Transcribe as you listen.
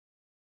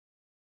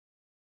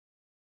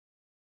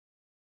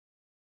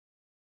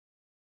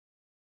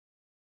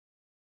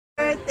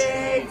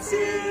birthday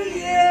to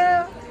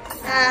you.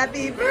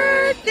 Happy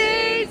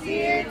birthday,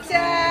 dear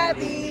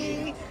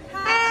Tabby.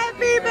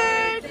 Happy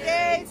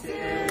birthday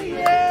to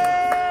you.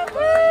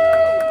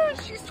 Woo!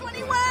 She's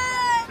 21.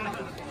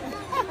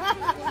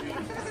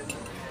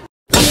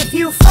 If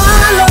you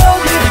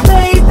follow me,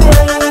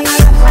 baby,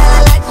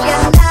 I'll let you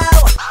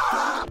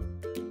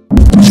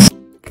know.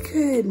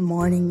 Good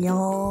morning,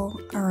 y'all.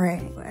 All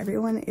right,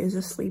 everyone is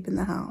asleep in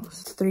the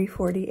house. It's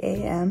 3:40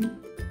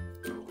 a.m.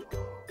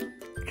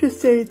 Just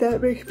saying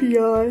that makes me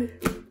yawn.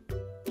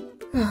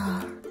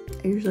 I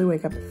usually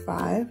wake up at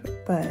 5,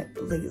 but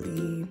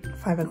lately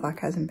 5 o'clock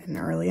hasn't been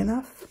early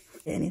enough to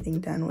get anything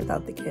done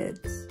without the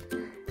kids.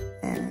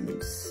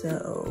 And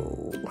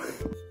so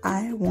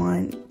I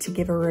want to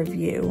give a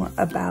review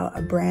about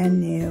a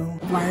brand new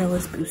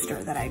wireless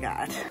booster that I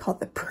got called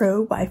the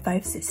Pro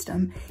Wi-Fi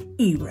System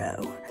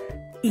Eero,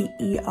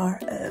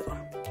 E-E-R-O.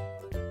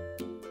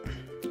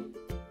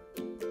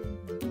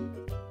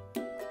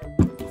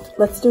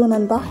 Let's do an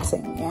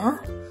unboxing, yeah?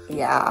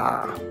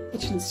 Yeah.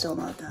 Kitchen's still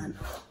not done,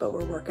 but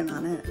we're working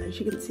on it. As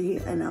you can see,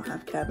 I now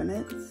have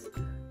cabinets,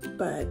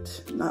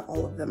 but not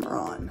all of them are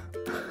on.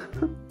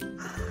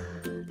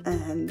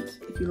 And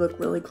if you look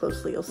really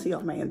closely, you'll see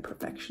all my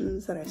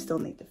imperfections that I still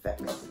need to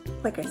fix.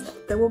 Like I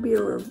said, there will be a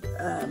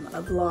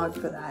vlog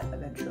for that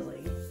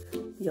eventually.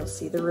 You'll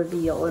see the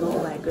reveal and all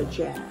that good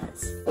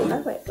jazz.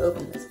 How do I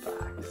open this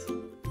box?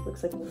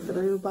 Looks like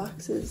through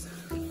boxes.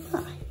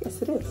 Ah,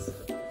 yes it is.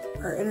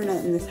 Our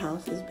internet in this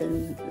house has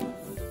been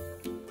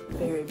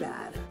very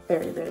bad.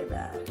 Very, very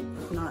bad.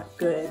 Not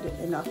good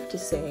enough to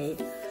say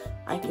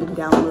I can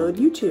download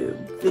YouTube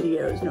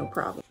videos, no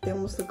problem. They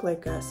almost look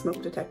like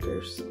smoke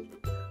detectors.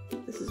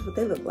 This is what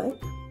they look like.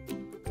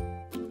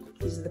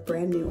 These are the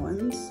brand new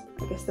ones.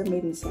 I guess they're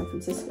made in San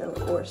Francisco,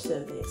 or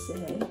so they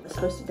say. I'm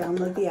supposed to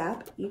download the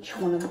app. Each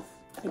one of them,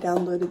 I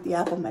downloaded the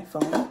app on my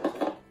phone.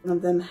 One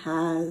of them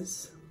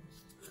has,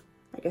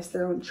 I guess,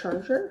 their own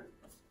charger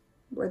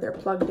where they're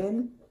plugged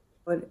in.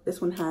 But this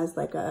one has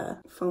like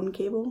a phone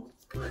cable.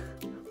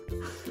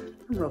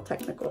 I'm real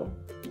technical.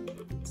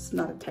 It's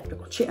not a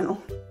technical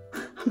channel.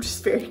 I'm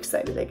just very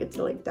excited I get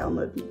to like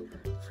download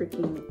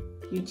freaking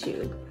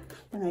YouTube.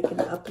 And I can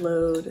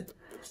upload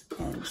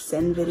and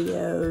send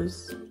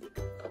videos,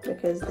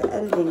 because the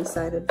editing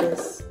side of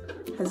this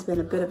has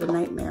been a bit of a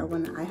nightmare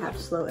when I have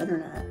slow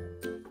internet.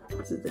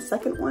 This is the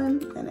second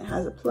one, and it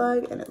has a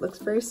plug, and it looks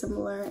very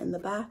similar in the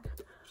back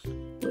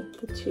with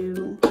the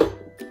two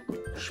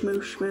shmoo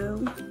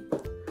shmoo.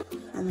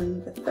 And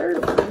then the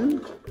third one,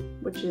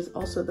 which is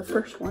also the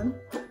first one,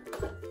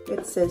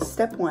 it says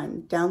step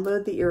 1,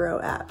 download the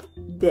Eero app.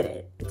 Did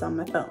it. It's on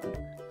my phone.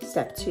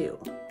 Step 2,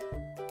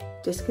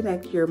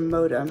 disconnect your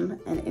modem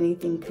and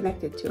anything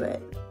connected to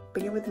it.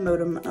 Begin with the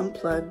modem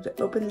unplugged,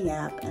 open the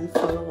app, and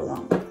follow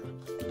along.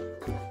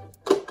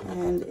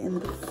 And in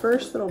the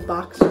first little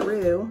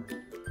box-aroo,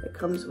 it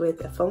comes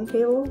with a phone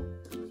cable,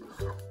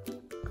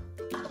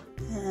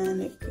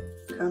 and it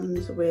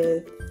comes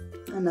with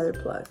another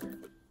plug.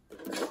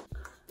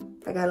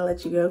 I gotta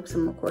let you go because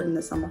I'm recording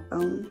this on my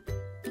phone,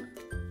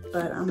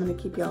 but I'm gonna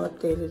keep y'all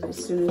updated as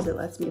soon as it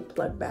lets me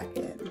plug back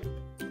in.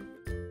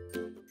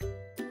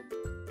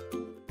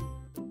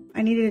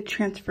 I needed to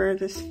transfer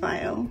this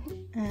file,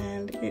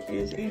 and it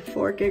is a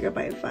 4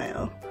 GB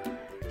file.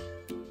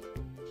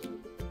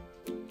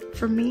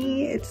 For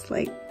me, it's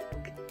like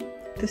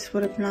this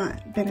would have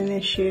not been an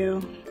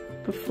issue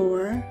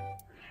before.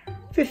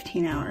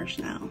 15 hours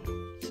now.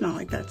 It's not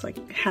like that's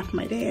like half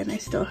my day, and I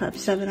still have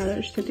 7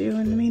 others to do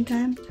in the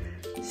meantime.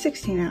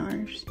 16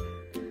 hours.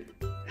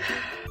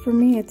 For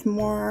me, it's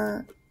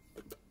more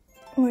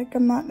like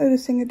I'm not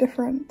noticing a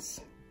difference,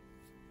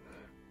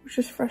 which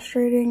is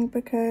frustrating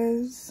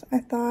because I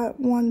thought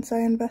once I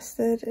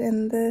invested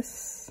in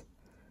this,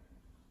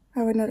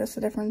 I would notice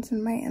a difference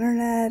in my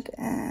internet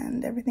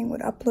and everything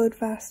would upload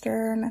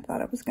faster, and I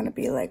thought it was going to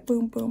be like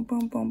boom, boom,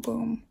 boom, boom,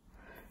 boom.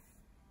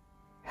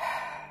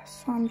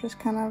 So I'm just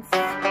kind of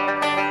frustrated.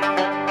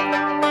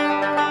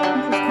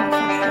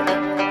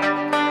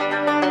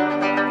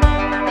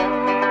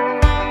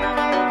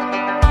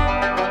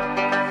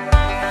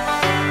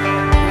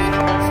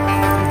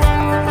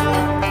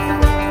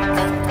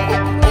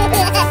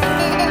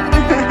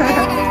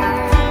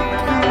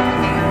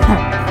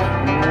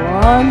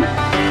 One,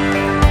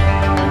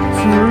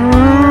 two,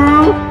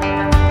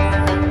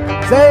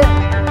 say it.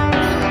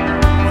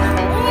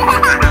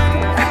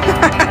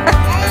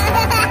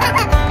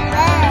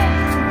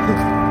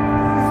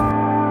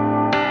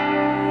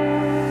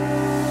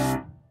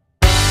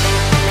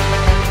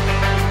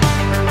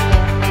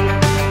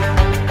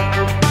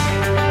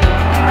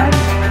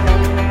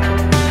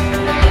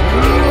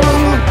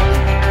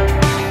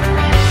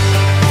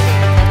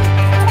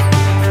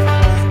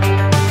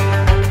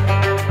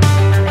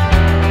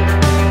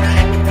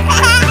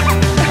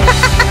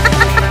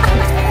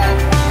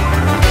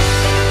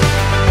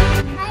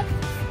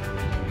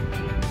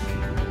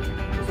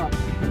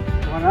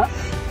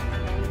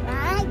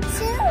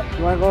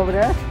 You want to go over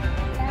there? No.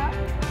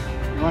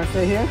 You want to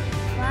stay here? 1,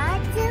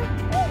 2, 3.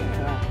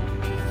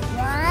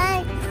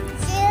 Yeah. 1,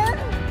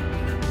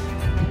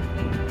 2.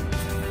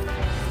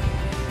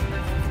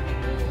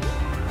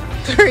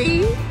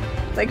 3?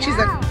 Like she's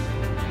a...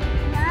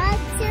 Not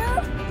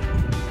 2.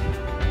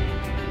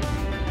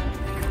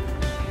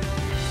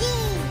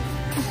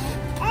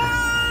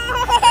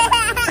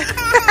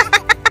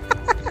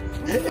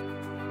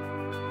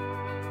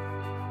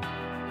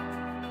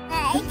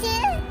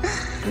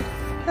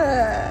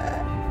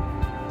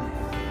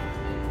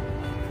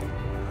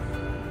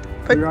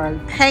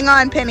 Hang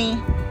on, Penny.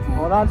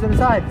 Hold on to the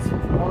sides.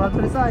 Hold on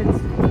to the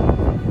sides.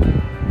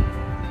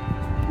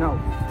 No,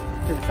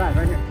 to the side,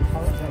 right here.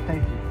 Hold on,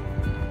 thank you.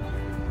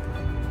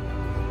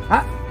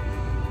 Ah!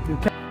 You're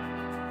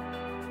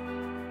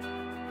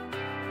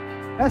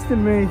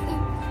testing me.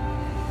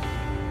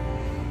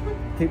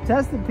 Keep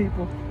testing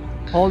people.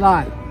 Hold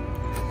on.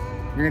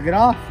 You're gonna get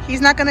off?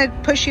 He's not gonna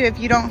push you if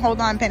you don't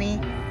hold on, Penny. You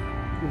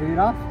gonna get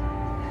off?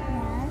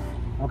 Yeah.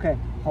 Okay,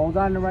 hold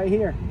on to right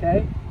here,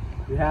 okay?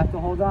 You have to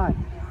hold on.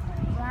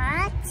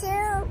 1, 2.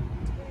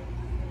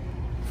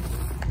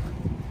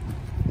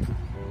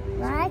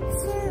 1, 2.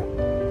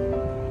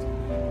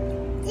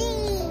 3.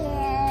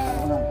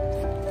 Hold on.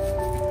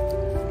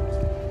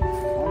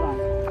 Hold on.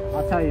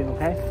 I'll tell you,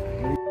 okay?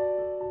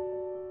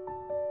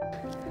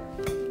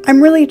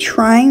 I'm really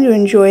trying to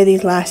enjoy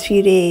these last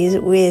few days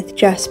with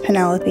Jess,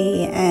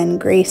 Penelope, and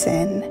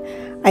Grayson.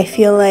 I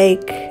feel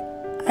like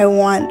I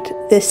want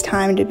this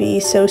time to be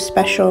so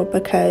special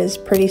because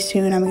pretty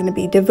soon I'm going to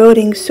be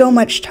devoting so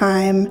much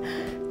time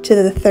to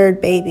the 3rd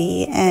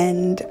baby,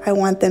 and I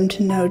want them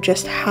to know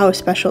just how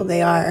special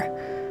they are.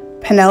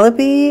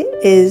 Penelope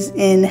is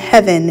in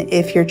heaven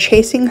if you're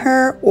chasing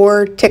her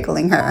or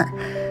tickling her,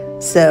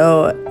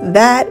 so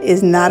that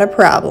is not a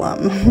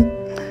problem.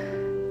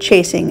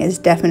 Chasing is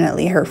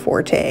definitely her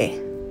forte.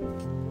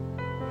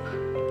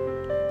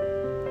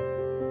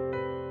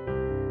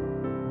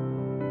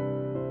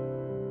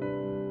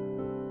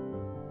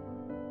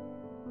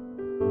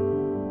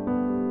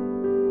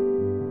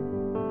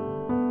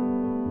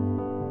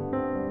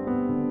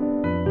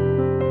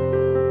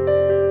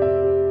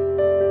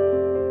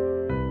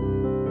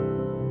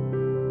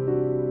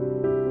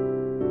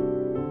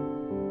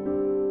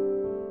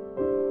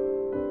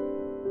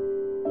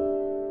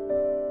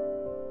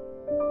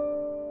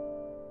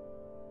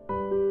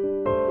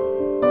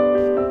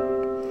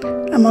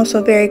 I'm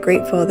also very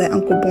grateful that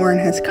Uncle Bourne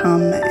has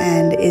come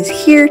and is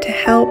here to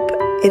help.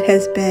 It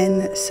has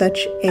been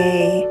such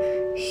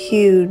a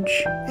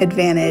huge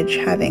advantage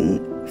having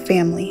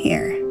family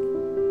here.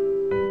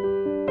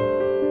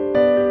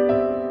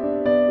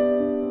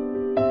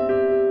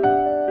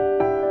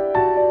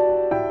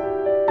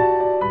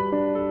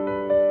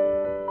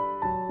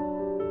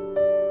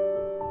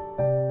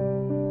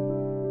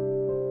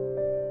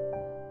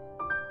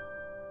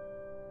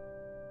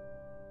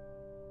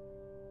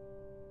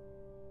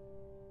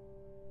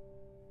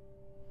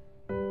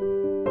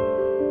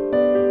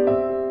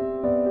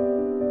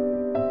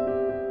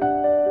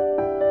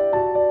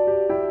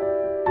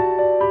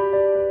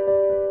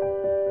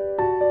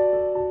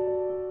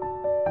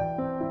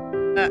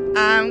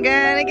 I'm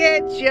gonna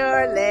get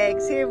your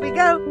legs. Here we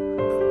go.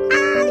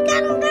 I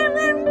got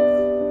them.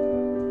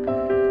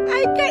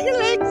 I got your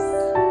legs.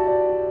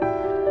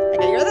 I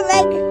got your other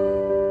leg.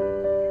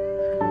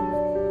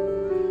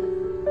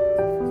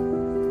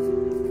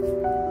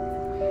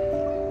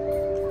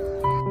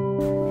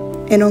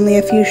 In only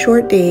a few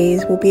short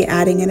days, we'll be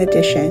adding an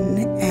addition,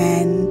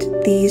 and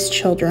these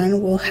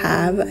children will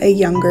have a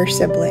younger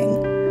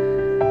sibling.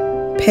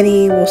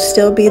 Penny will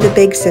still be the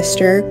big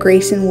sister,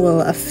 Grayson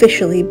will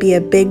officially be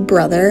a big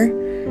brother,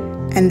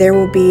 and there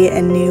will be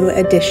a new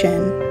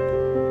addition.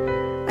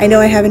 I know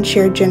I haven't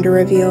shared gender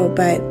reveal,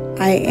 but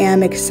I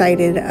am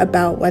excited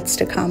about what's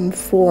to come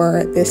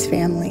for this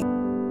family.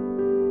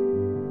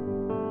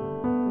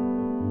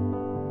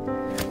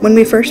 When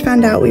we first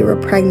found out we were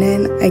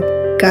pregnant, I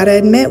gotta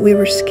admit we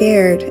were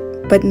scared,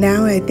 but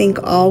now I think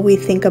all we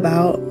think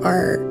about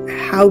are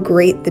how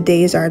great the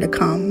days are to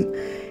come,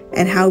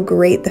 and how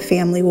great the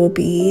family will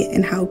be,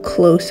 and how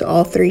close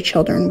all 3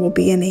 children will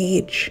be in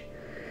age.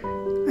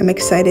 I'm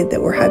excited that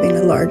we're having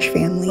a large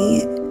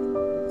family,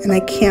 and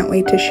I can't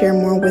wait to share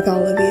more with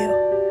all of you.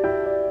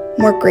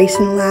 More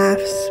Grayson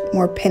laughs,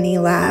 more Penny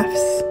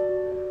laughs,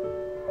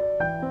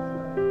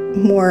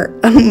 more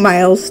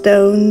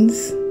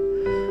milestones,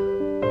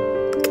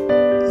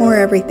 more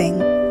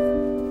everything.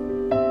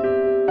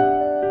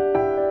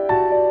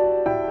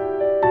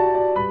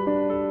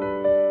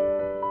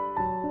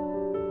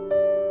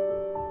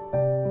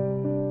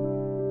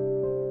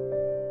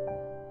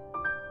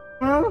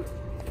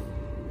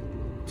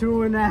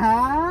 Two and a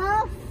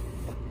half.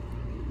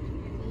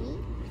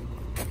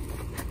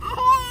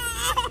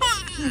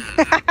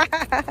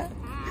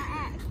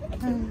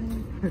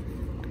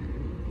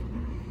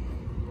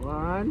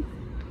 One,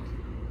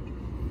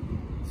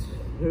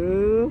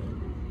 2,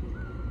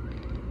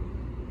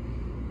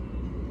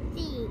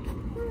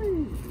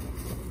 3.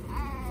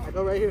 I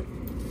go right here.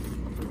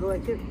 I go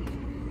right here.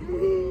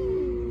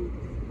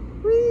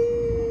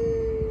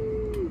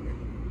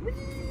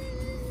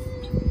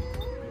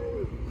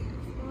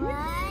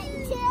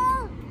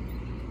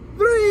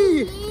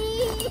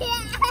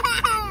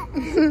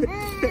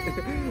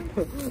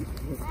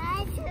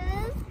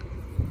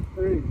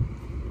 three.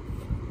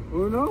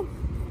 Uno,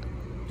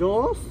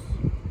 dos,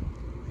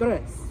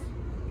 tres.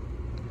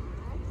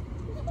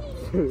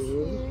 Two,